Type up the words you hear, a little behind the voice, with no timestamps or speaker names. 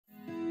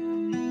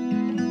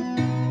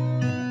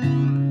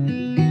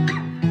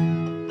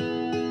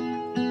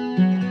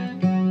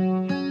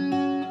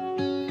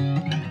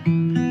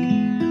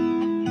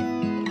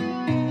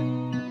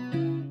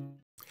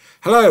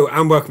Hello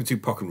and welcome to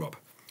Pock and Rob.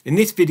 In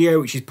this video,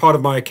 which is part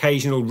of my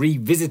occasional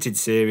revisited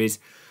series,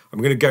 I'm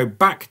going to go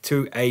back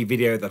to a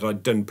video that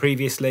I'd done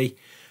previously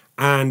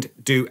and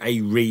do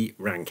a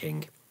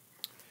re-ranking.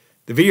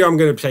 The video I'm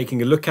going to be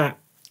taking a look at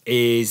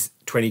is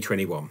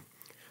 2021.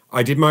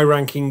 I did my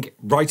ranking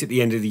right at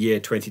the end of the year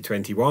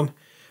 2021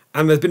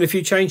 and there's been a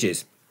few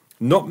changes.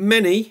 Not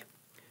many,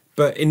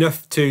 but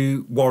enough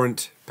to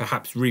warrant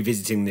perhaps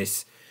revisiting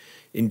this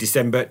in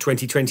December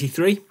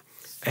 2023.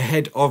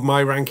 Ahead of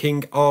my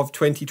ranking of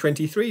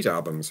 2023's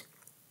albums.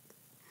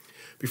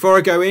 Before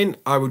I go in,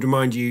 I would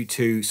remind you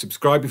to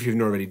subscribe if you've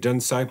not already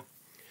done so.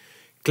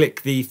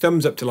 Click the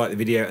thumbs up to like the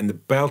video and the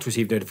bell to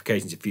receive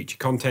notifications of future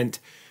content.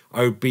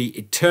 I would be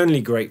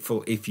eternally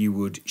grateful if you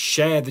would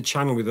share the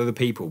channel with other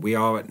people. We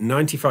are at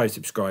 95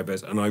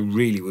 subscribers and I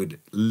really would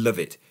love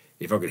it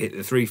if I could hit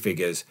the 3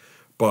 figures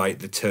by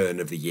the turn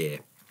of the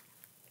year.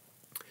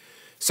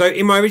 So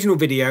in my original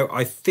video,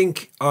 I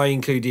think I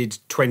included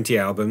 20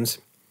 albums.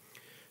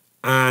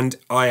 And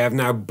I have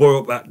now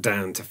boiled that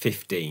down to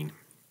 15.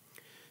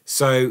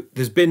 So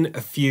there's been a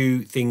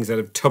few things that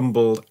have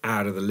tumbled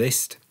out of the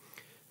list.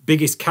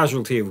 Biggest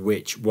casualty of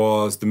which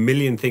was The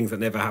Million Things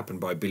That Never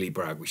Happened by Billy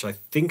Bragg, which I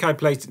think I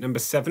placed at number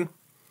 7.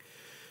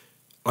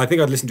 I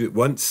think I'd listened to it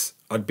once.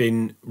 I'd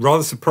been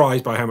rather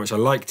surprised by how much I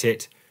liked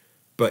it,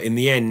 but in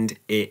the end,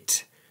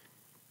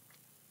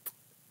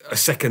 a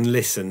second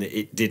listen,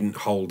 it didn't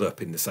hold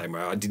up in the same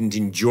way. I didn't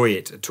enjoy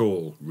it at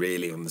all,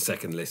 really, on the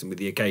second listen, with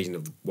the occasion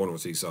of 1 or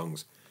 2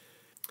 songs.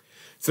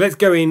 So let's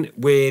go in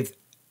with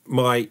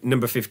my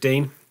number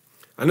 15.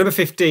 At number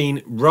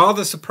 15,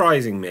 rather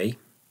surprising me,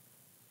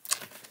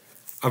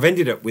 I've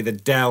ended up with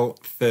Adele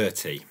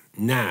 30.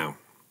 Now,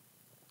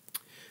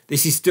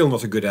 this is still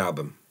not a good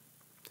album.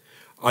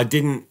 I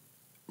didn't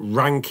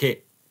rank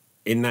it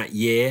in that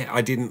year.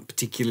 I didn't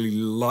particularly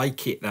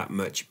like it that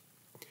much.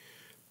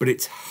 But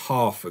it's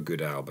half a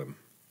good album.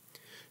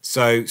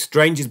 So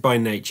Strangers by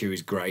Nature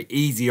is great.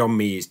 Easy on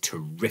Me is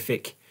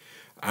terrific.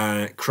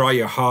 Cry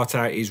Your Heart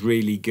Out is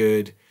really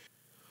good.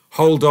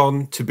 Hold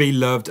On, To Be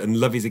Loved and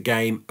Love Is a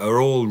Game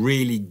are all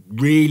really,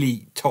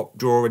 really top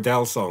drawer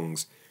Adele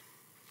songs.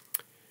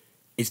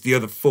 It's the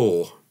other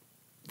 4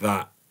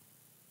 that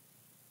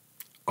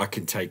I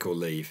can take or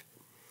leave.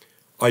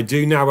 I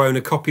do now own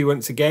a copy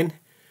once again,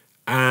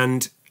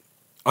 and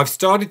I've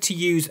started to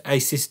use a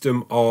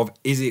system of,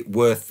 is it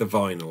worth the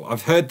vinyl?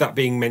 I've heard that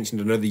being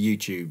mentioned in other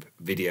YouTube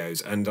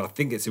videos, and I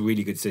think it's a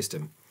really good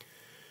system.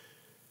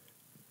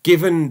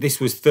 Given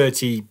this was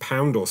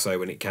 £30 or so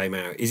when it came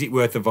out, is it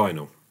worth the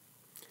vinyl?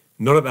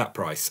 Not at that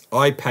price.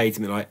 I paid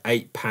something like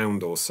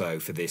 £8 or so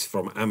for this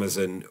from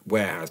Amazon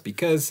Warehouse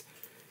because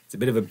it's a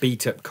bit of a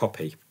beat-up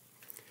copy.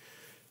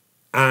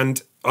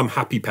 And I'm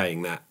happy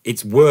paying that.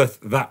 It's worth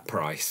that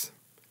price.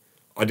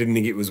 I didn't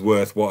think it was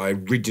worth what I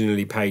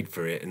originally paid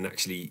for it and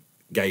actually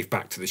gave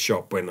back to the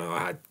shop when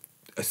I had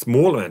a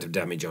small amount of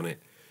damage on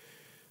it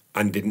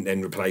and didn't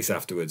then replace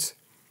afterwards.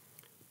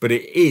 But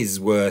it is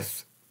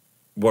worth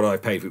what I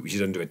paid for it, which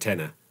is under a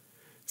tenner.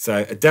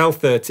 So Adele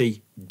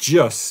 30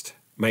 just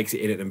makes it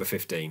in at number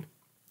 15.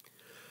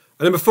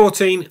 At number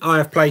 14, I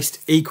have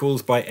placed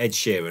Equals by Ed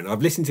Sheeran.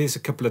 I've listened to this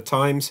a couple of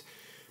times.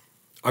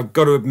 I've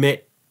got to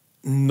admit,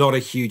 not a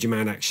huge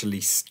amount actually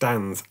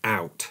stands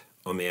out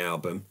on the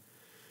album.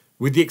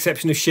 With the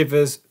exception of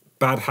Shivers,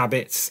 Bad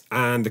Habits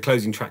and the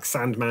closing track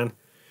Sandman,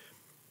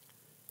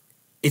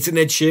 it's an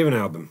Ed Sheeran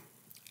album.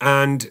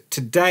 And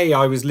today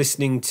I was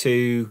listening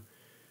to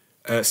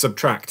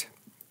Subtract,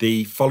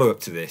 the follow-up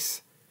to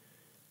this,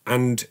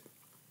 and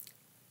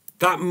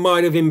that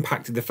might have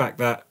impacted the fact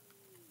that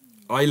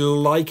I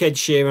like Ed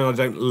Sheeran, I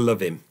don't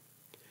love him.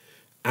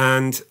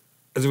 And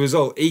as a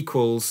result,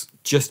 Equals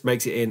just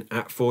makes it in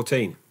at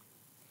 14.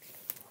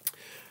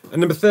 And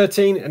number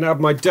 13, an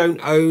album I don't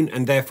own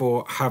and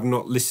therefore have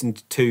not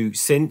listened to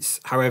since.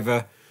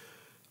 However,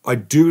 I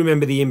do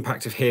remember the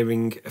impact of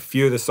hearing a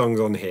few of the songs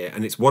on here,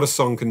 and it's What a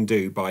Song Can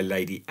Do by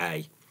Lady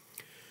A.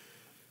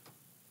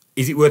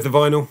 Is it worth a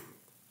vinyl?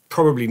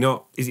 Probably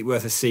not. Is it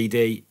worth a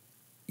CD?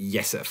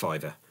 Yes, at a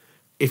 £5.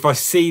 If I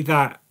see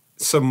that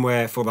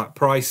somewhere for that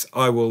price,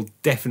 I will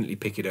definitely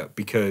pick it up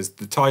because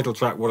the title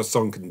track, What a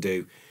Song Can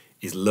Do,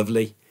 is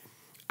lovely.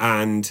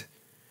 And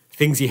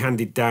Things He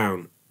Handed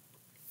Down,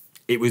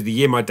 it was the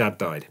year my dad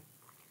died.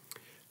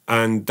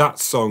 And that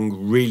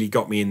song really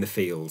got me in the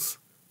feels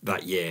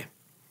that year.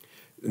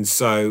 And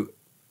so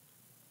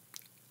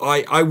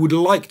I would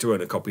like to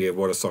own a copy of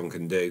What a Song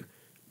Can Do.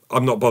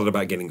 I'm not bothered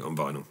about getting it on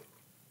vinyl.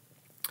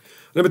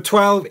 Number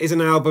 12 is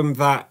an album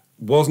that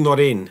was not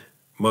in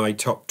my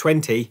top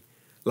 20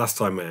 last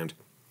time round.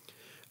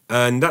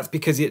 And that's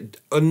because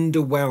it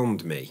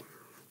underwhelmed me.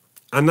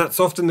 And that's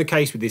often the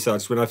case with these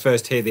artists when I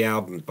first hear the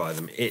albums by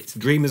them. It's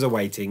Dreamers Are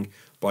Waiting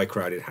by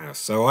Crowded House.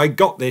 So I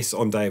got this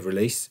on day of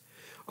release.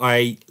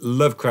 I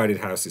love Crowded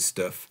House's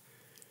stuff.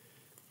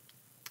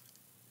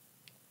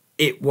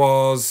 It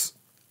was,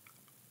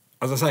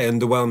 as I say,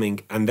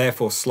 underwhelming and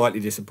therefore slightly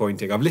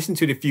disappointing. I've listened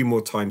to it a few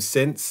more times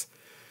since.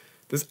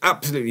 There's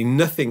absolutely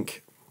nothing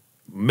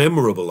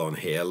memorable on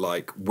here,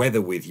 like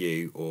Weather With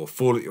You or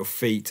Fall at Your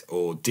Feet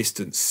or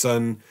Distant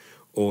Sun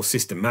or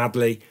Sister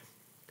Madly,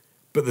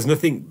 but there's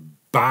nothing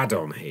bad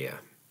on here.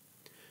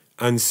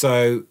 And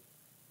so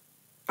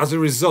as a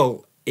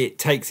result, it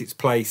takes its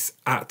place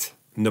at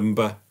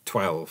number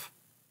 12.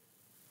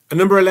 And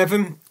number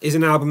 11 is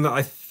an album that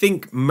I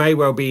think may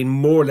well be in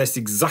more or less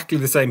exactly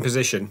the same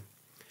position.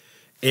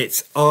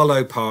 It's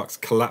Arlo Parks'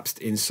 Collapsed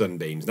in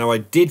Sunbeams. Now, I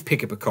did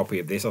pick up a copy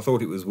of this. I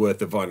thought it was worth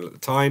the vinyl at the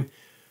time.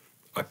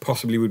 I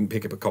possibly wouldn't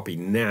pick up a copy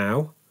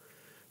now,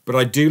 but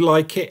I do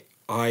like it.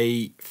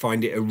 I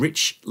find it a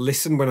rich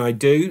listen when I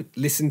do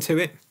listen to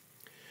it.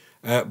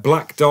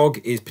 Black Dog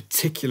is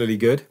particularly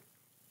good.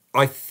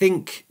 I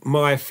think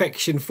my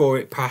affection for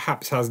it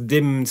perhaps has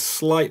dimmed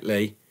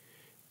slightly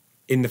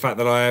in the fact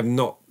that I have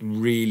not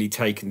really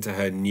taken to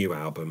her new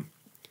album.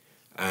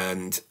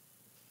 And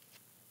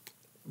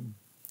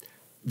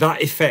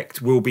that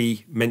effect will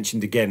be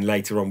mentioned again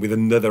later on with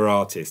another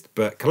artist.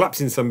 But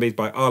Collapsing Sunbeams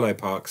by Arlo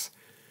Parks,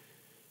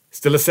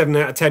 still a 7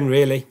 out of 10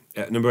 really,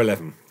 at number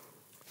 11.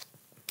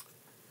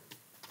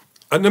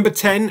 At number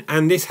 10,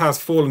 and this has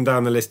fallen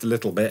down the list a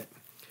little bit,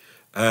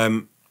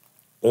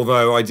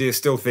 although I do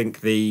still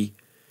think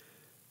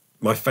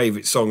my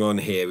favourite song on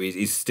here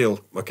is still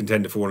my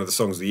contender for one of the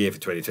songs of the year for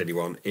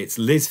 2021. It's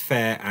Liz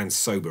Phair and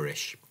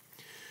Soberish.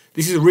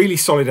 This is a really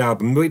solid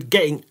album. We're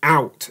getting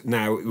out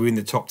now, we're in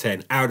the top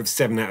 10, out of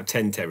 7 out of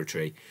 10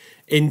 territory,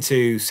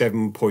 into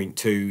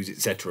 7.2s,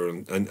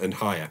 etc. and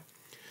higher.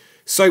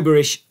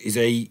 Soberish is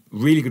a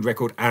really good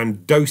record,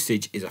 and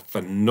Dosage is a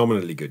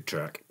phenomenally good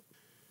track.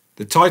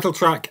 The title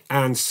track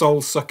and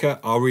Soul Sucker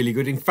are really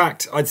good. In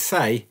fact, I'd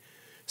say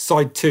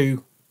side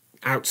 2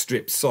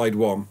 outstrips side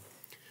 1.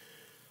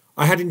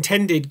 I had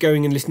intended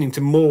going and listening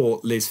to more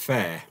Liz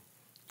Phair,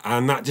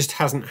 and that just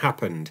hasn't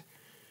happened.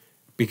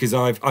 Because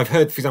I've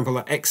heard, for example,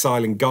 that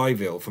Exile in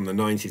Guyville from the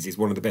 90s is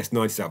one of the best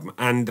 90s albums,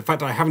 and the fact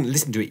that I haven't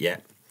listened to it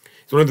yet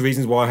is one of the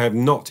reasons why I have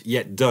not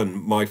yet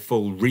done my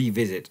full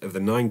revisit of the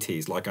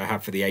 90s like I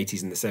have for the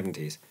 80s and the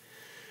 70s.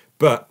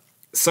 But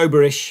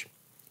Soberish,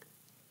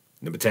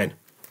 number 10.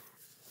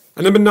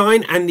 And number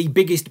 9, and the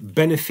biggest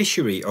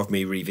beneficiary of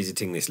me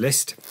revisiting this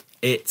list,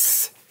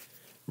 it's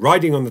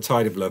Riding on the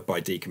Tide of Love by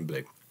Deacon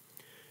Blue.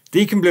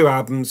 Deacon Blue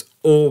albums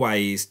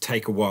always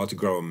take a while to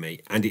grow on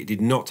me, and it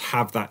did not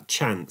have that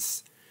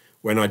chance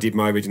when I did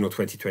my original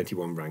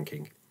 2021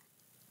 ranking.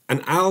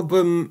 An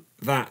album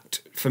that,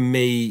 for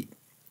me,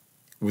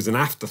 was an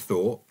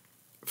afterthought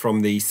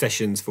from the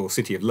sessions for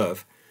City of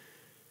Love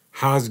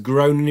has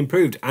grown and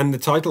improved, and the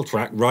title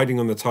track, Riding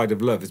on the Tide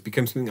of Love, has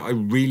become something that I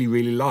really,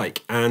 really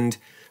like. And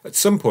at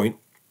some point,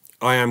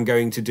 I am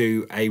going to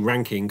do a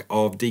ranking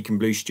of Deacon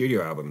Blue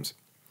studio albums.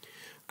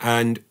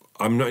 And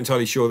I'm not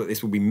entirely sure that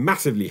this will be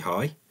massively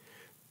high,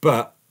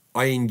 but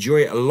I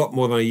enjoy it a lot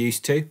more than I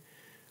used to.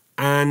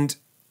 And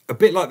a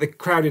bit like the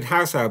Crowded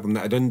House album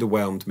that had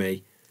underwhelmed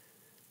me,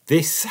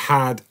 this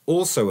had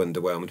also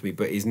underwhelmed me,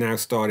 but is now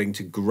starting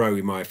to grow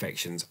in my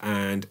affections.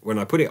 And when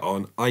I put it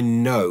on, I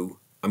know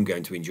I'm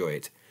going to enjoy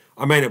it.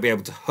 I may not be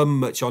able to hum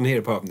much on here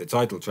apart from the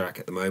title track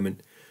at the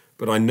moment,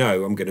 but I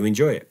know I'm going to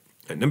enjoy it.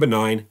 At number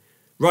 9,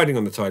 Riding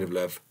on the Tide of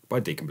Love by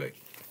Deacon Blue.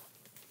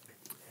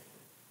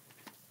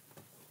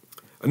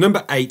 And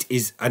number 8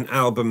 is an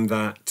album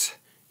that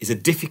is a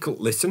difficult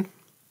listen,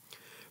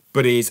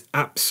 but is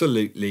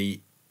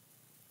absolutely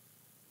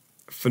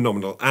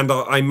phenomenal. And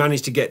I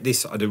managed to get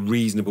this at a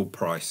reasonable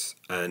price,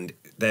 and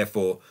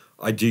therefore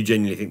I do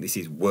genuinely think this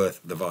is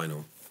worth the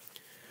vinyl.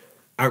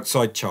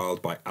 Outside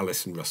Child by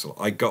Alison Russell.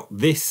 I got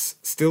this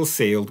still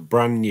sealed,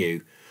 brand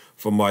new,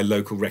 from my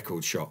local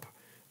record shop,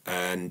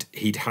 and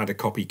he'd had a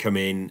copy come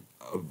in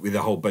with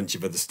a whole bunch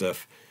of other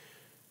stuff.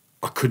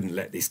 I couldn't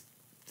let this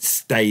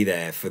stay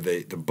there for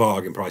the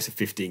bargain price of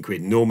 15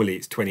 quid. Normally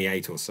it's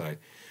 28 or so.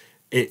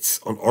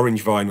 It's on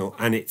orange vinyl,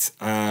 and it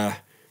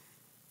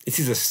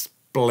is a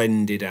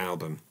splendid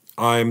album.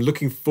 I'm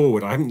looking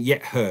forward. I haven't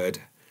yet heard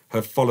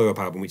her follow-up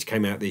album, which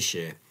came out this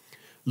year.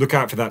 Look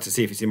out for that to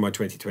see if it's in my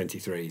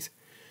 2023s.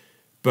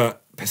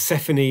 But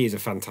Persephone is a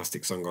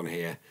fantastic song on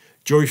here.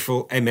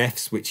 Joyful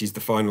MFs, which is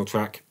the final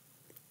track,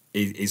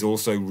 is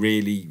also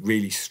really,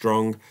 really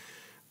strong.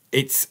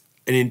 It's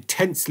an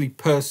intensely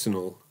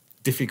personal,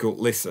 difficult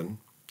listen,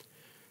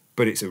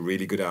 but it's a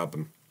really good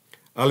album.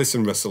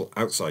 Alison Russell,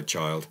 Outside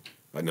Child,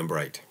 at number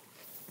 8.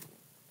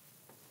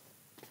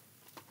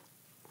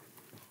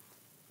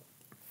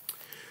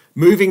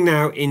 Moving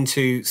now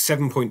into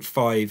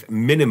 7.5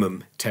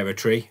 minimum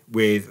territory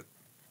with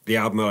the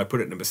album that I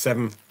put at number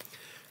 7,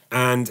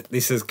 and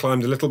this has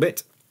climbed a little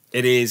bit.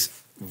 It is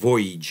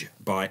Voyage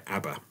by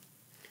ABBA.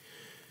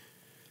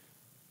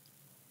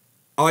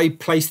 I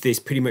placed this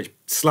pretty much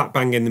slap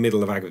bang in the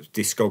middle of ABBA's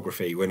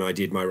discography when I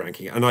did my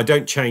ranking, and I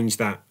don't change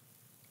that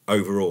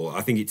overall.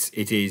 I think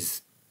it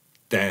is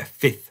their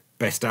 5th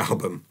best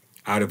album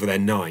out of their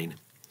 9.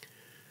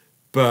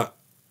 But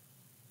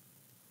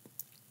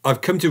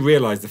I've come to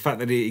realise the fact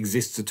that it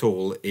exists at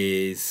all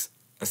is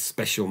a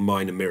special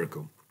minor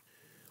miracle.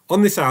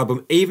 On this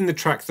album, even the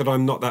tracks that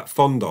I'm not that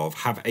fond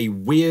of have a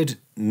weird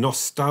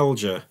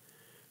nostalgia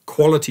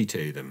quality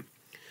to them.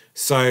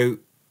 So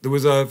there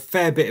was a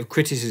fair bit of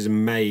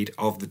criticism made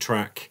of the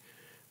track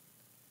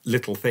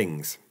Little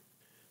Things.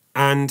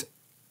 And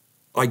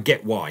I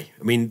get why.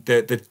 I mean,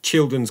 the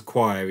children's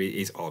choir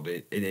is odd.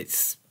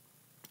 It's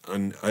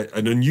an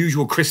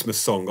unusual Christmas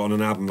song on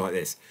an album like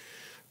this.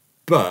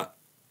 But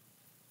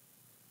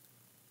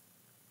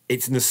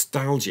it's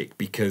nostalgic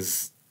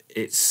because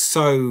it's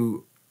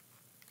so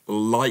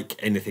like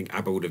anything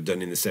ABBA would have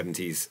done in the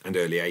 70s and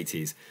early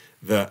 80s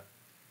that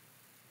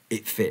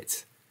it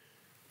fits.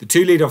 The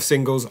two lead-off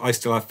singles, I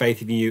Still Have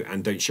Faith in You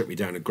and Don't Shut Me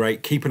Down, are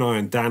great. Keep an Eye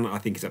on Dan, I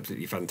think, is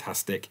absolutely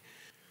fantastic.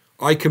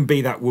 I Can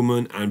Be That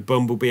Woman and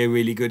Bumblebee are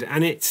really good,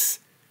 and it's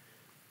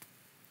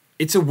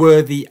a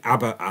worthy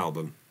ABBA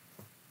album.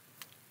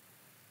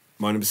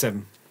 My number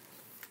 7.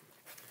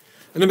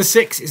 And number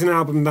 6 is an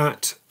album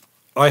that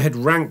I had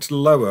ranked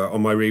lower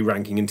on my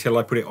re-ranking until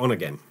I put it on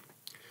again,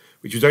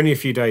 which was only a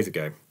few days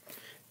ago.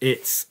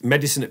 It's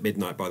Medicine at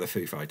Midnight by the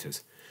Foo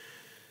Fighters.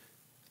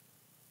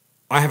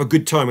 I have a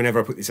good time whenever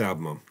I put this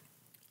album on.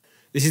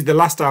 This is the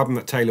last album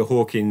that Taylor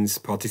Hawkins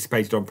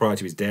participated on prior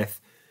to his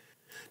death.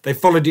 They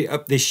followed it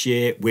up this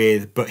year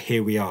with But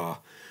Here We Are,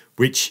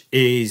 which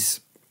is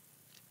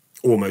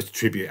almost a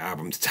tribute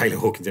album to Taylor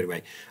Hawkins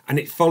anyway. And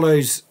it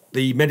follows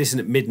the Medicine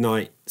at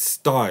Midnight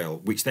style,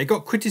 which they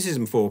got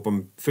criticism for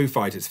from Foo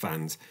Fighters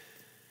fans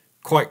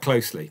quite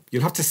closely.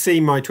 You'll have to see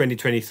my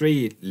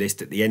 2023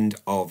 list at the end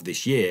of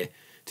this year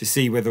to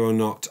see whether or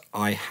not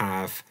I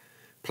have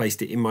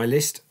placed it in my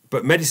list.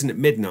 But Medicine at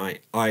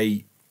Midnight,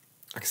 like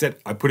I said,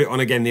 I put it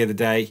on again the other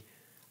day.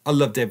 I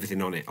loved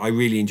everything on it. I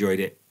really enjoyed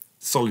it.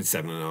 Solid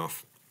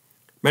 7.5.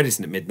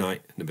 Medicine at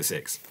Midnight, number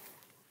 6.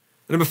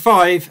 And number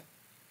 5,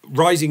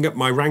 rising up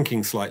my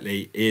ranking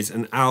slightly, is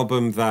an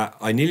album that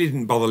I nearly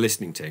didn't bother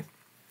listening to.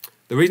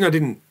 The reason I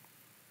didn't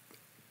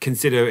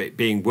consider it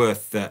being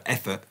worth the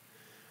effort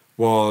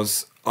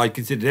was I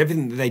considered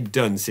everything that they'd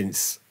done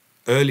since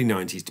early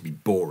 90s to be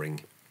boring.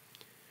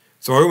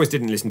 So I almost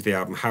didn't listen to the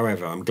album.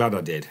 However, I'm glad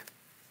I did.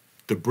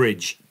 The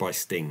Bridge by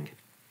Sting.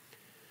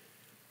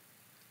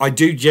 I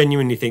do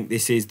genuinely think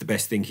this is the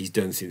best thing he's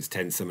done since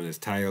 10 Summoner's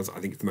Tales. I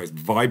think it's the most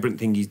vibrant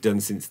thing he's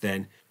done since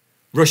then.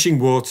 Rushing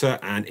Water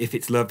and If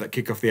It's Love that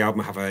kick off the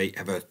album have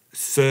a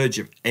surge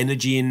of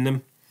energy in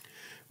them.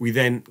 We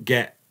then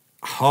get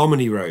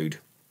Harmony Road,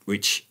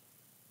 which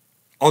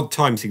odd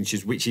time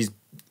signatures, which is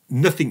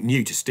nothing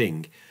new to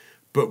Sting,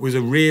 but was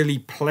a really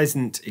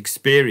pleasant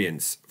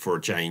experience for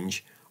a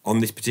change on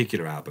this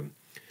particular album.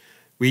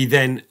 We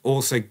then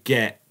also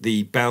get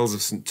the Bells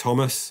of St.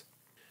 Thomas,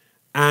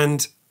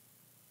 and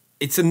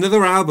it's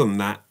another album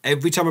that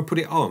every time I put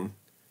it on,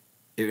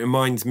 it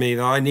reminds me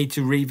that I need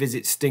to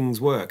revisit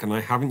Sting's work, and I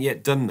haven't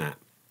yet done that.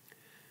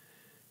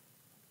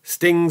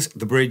 Sting's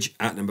The Bridge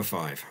at number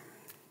 5.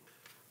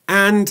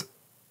 And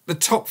the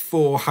top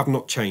 4 have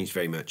not changed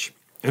very much.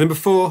 And number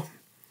 4,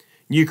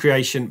 New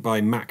Creation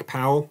by Mac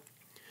Powell.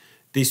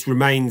 This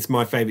remains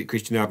my favourite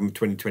Christian album of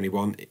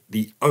 2021,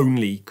 the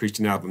only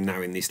Christian album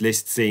now in this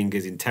list, seeing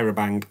as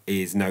Interrobang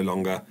is no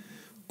longer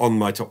on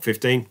my top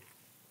 15.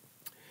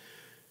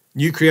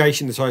 New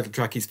Creation, the title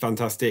track, is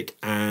fantastic,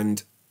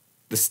 and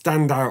the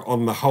standout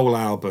on the whole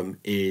album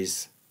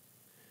is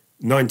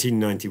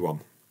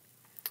 1991.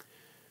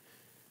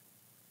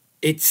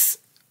 It's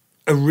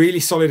a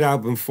really solid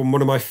album from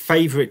one of my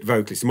favourite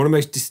vocalists, and one of the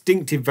most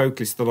distinctive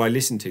vocalists that I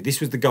listened to. This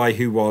was the guy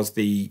who was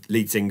the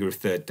lead singer of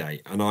Third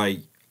Day, and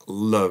I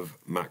love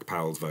Mac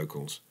Powell's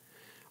vocals.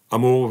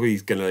 I'm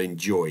always going to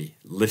enjoy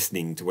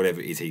listening to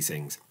whatever it is he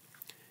sings.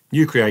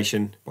 New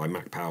Creation by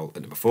Mac Powell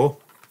at number 4.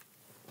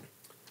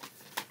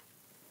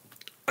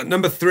 At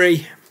number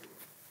 3,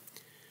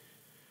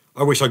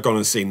 I wish I'd gone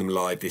and seen them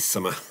live this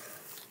summer.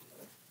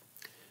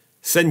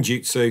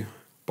 Senjutsu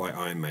by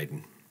Iron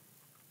Maiden.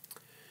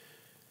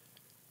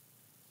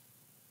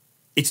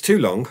 It's too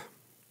long.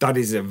 That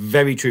is a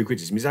very true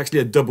criticism. It's actually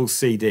a double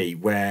CD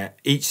where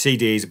each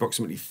CD is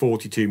approximately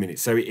 42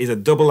 minutes. So it is a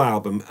double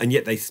album, and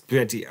yet they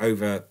spread it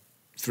over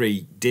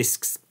 3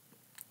 discs.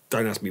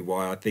 Don't ask me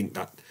why. I think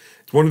that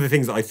it's one of the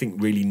things that I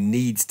think really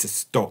needs to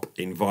stop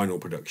in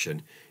vinyl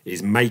production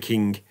is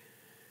making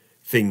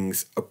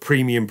things a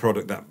premium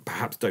product that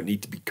perhaps don't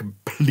need to be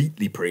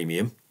completely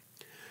premium.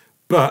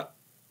 But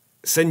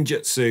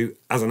Senjutsu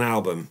as an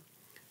album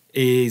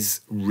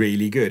is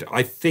really good.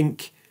 I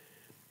think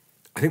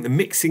the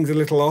mixing's a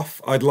little off.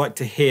 I'd like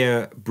to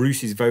hear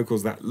Bruce's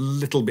vocals that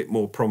little bit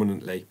more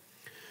prominently.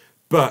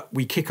 But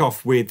we kick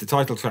off with the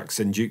title track,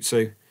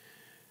 Senjutsu.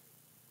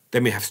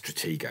 Then we have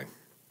Stratego.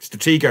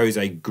 Stratego is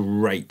a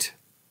great,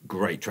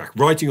 great track.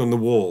 Writing on the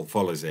Wall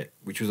follows it,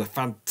 which was a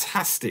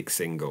fantastic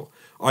single.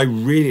 I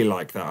really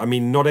like that. I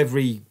mean, not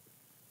every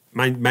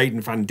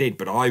Maiden fan did,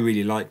 but I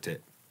really liked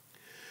it.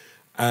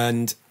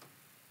 And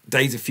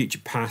Days of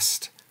Future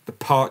Past, The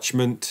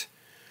Parchment,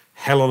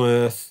 Hell on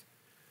Earth,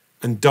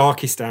 and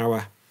Darkest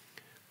Hour.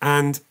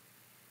 And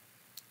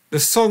the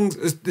songs,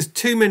 there's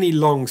too many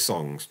long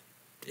songs.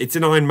 It's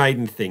an Iron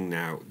Maiden thing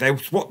now.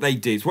 That's what they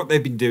do. It's what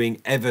they've been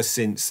doing ever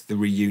since the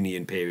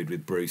reunion period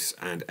with Bruce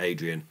and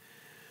Adrian.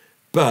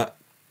 But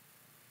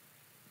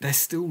they're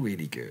still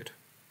really good.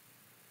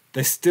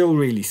 They're still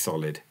really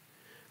solid.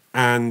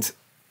 And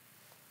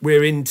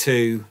we're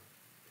into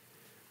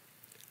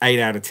 8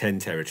 out of 10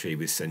 territory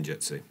with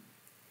Senjutsu.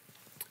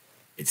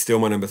 It's still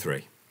my number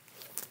 3.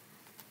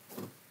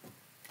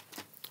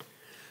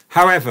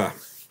 However,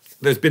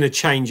 there's been a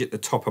change at the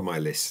top of my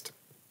list.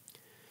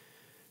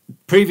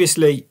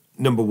 Previously,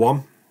 number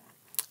 1,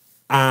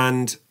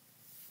 and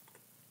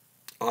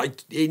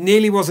it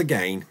nearly was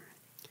again.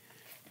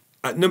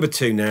 At number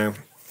 2 now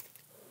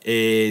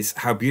is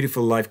How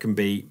Beautiful Life Can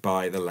Be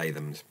by the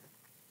Lathams.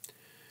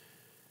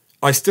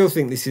 I still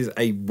think this is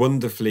a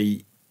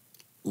wonderfully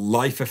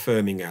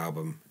life-affirming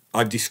album.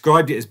 I've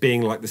described it as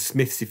being like the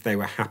Smiths if they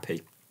were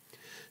happy.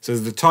 So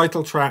there's the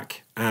title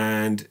track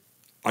and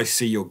I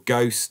See Your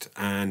Ghost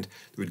and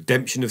the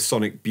redemption of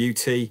Sonic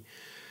Beauty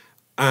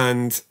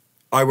and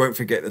I Won't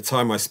Forget the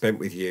Time I Spent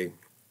With You.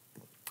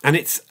 And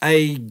it's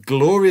a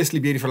gloriously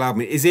beautiful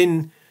album. It's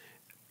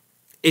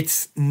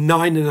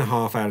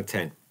 9.5 out of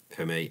 10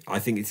 for me. I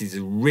think it is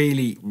a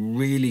really,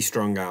 really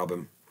strong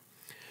album.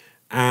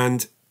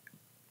 And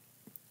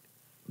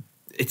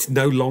it's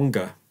no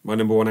longer my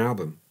number 1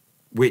 album,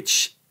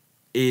 which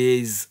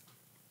there's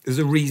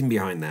a reason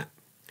behind that.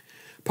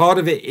 Part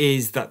of it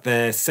is that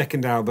their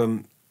second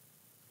album,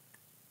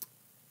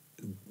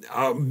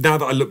 now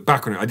that I look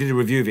back on it, I did a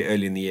review of it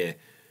early in the year,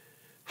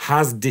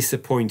 has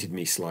disappointed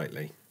me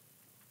slightly.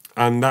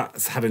 And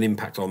that's had an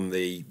impact on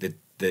the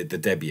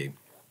debut.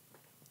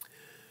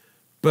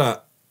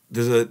 But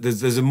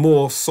there's a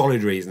more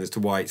solid reason as to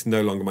why it's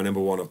no longer my number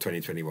 1 of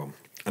 2021.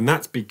 And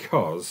that's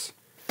because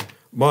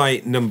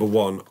my number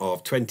 1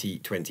 of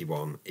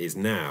 2021 is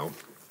now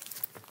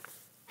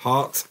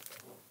Heart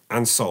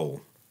and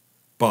Soul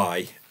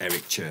by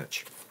Eric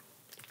Church.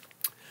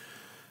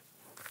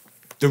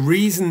 The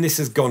reason this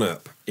has gone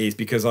up is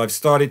because I've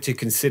started to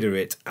consider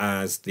it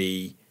as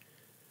the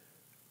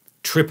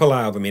triple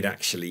album it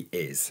actually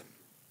is.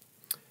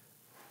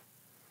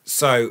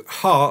 So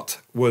Heart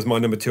was my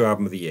number 2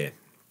 album of the year.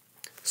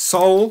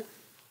 Soul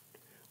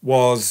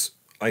was,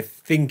 I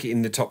think,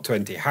 in the top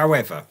 20.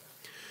 However,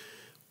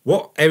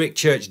 what Eric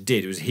Church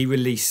did was he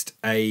released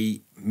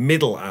a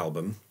middle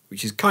album,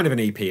 which is kind of an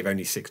EP of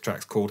only 6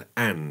 tracks, called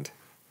And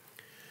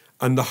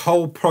the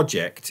whole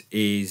project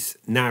is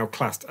now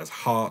classed as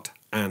Heart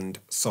and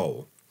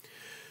Soul.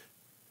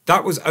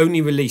 That was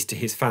only released to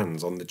his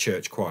fans on the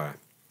church choir.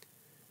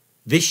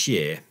 This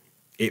year,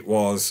 it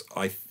was,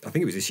 I think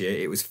it was this year,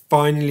 it was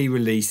finally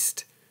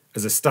released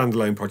as a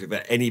standalone project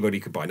that anybody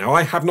could buy. Now,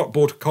 I have not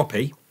bought a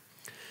copy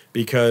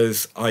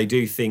because I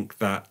do think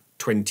that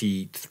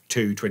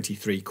 22,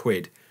 23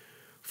 quid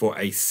for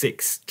a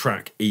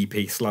 6-track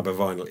EP slab of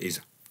vinyl is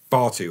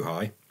far too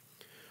high.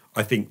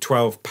 I think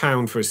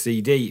 £12 for a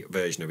CD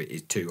version of it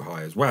is too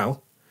high as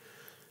well.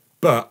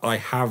 But I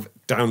have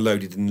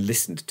downloaded and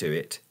listened to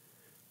it.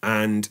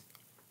 And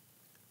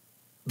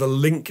the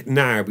link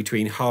now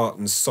between Heart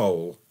and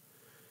Soul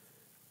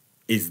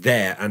is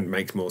there and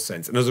makes more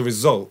sense. And as a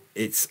result,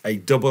 it's a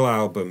double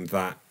album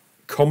that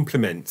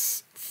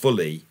complements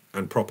fully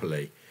and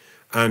properly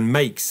and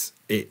makes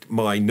it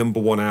my number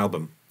 1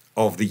 album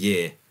of the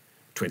year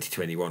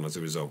 2021 as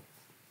a result.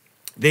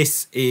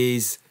 This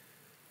is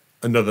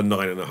another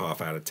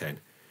 9.5 out of 10.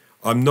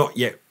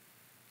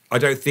 I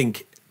don't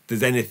think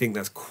there's anything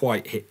that's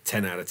quite hit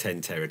 10 out of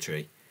 10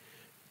 territory.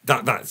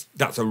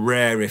 That's a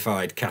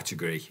rarefied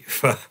category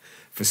for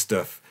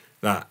stuff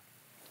that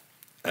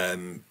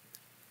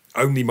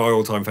only my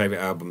all-time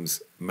favourite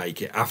albums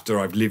make it after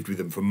I've lived with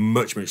them for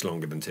much, much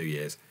longer than 2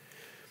 years.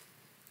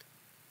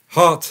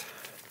 Heart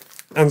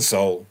and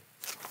Soul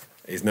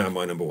is now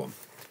my number 1.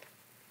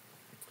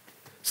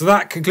 So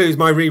that concludes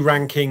my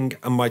re-ranking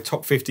and my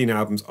top 15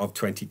 albums of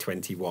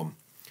 2021.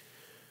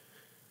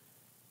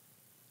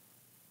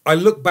 I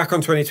look back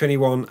on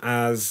 2021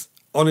 as,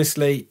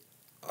 honestly,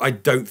 I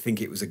don't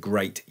think it was a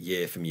great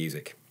year for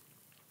music.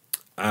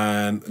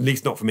 At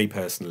least not for me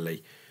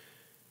personally.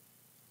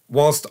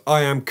 Whilst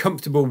I am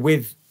comfortable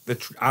with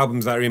the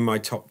albums that are in my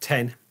top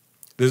 10,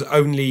 there's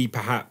only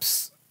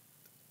perhaps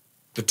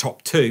the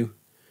top 2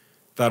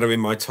 that are in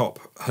my top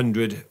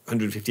 100,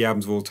 150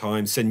 albums of all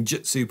time.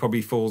 Senjutsu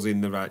probably falls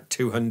in the right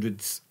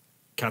 200s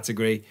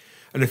category,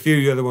 and a few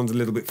of the other ones a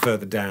little bit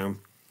further down.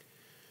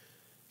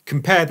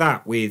 Compare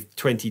that with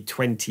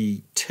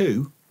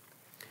 2022,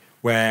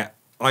 where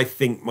I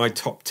think my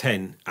top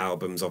 10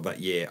 albums of that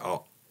year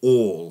are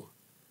all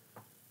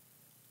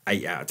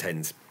 8 out of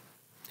 10s.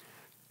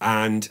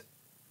 And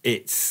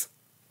it's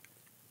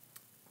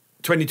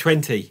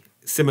 2020,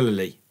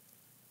 similarly.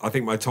 I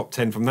think my top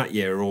 10 from that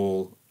year are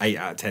all 8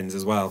 out of 10s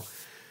as well.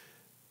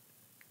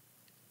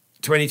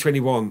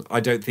 2021, I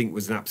don't think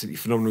was an absolutely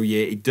phenomenal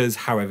year. It does,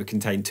 however,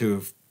 contain 2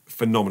 of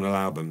phenomenal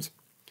albums.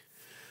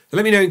 So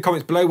let me know in the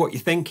comments below what you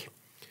think.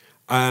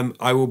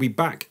 I will be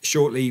back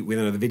shortly with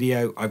another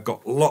video. I've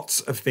got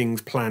lots of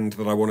things planned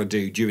that I want to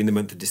do during the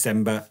month of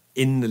December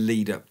in the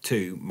lead up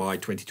to my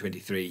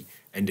 2023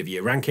 end of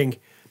year ranking.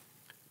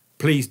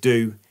 Please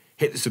do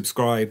hit the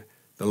subscribe,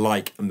 the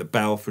like and the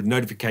bell for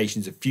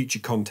notifications of future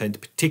content,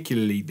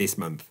 particularly this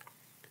month.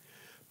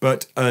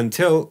 But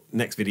until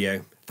next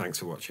video, thanks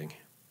for watching.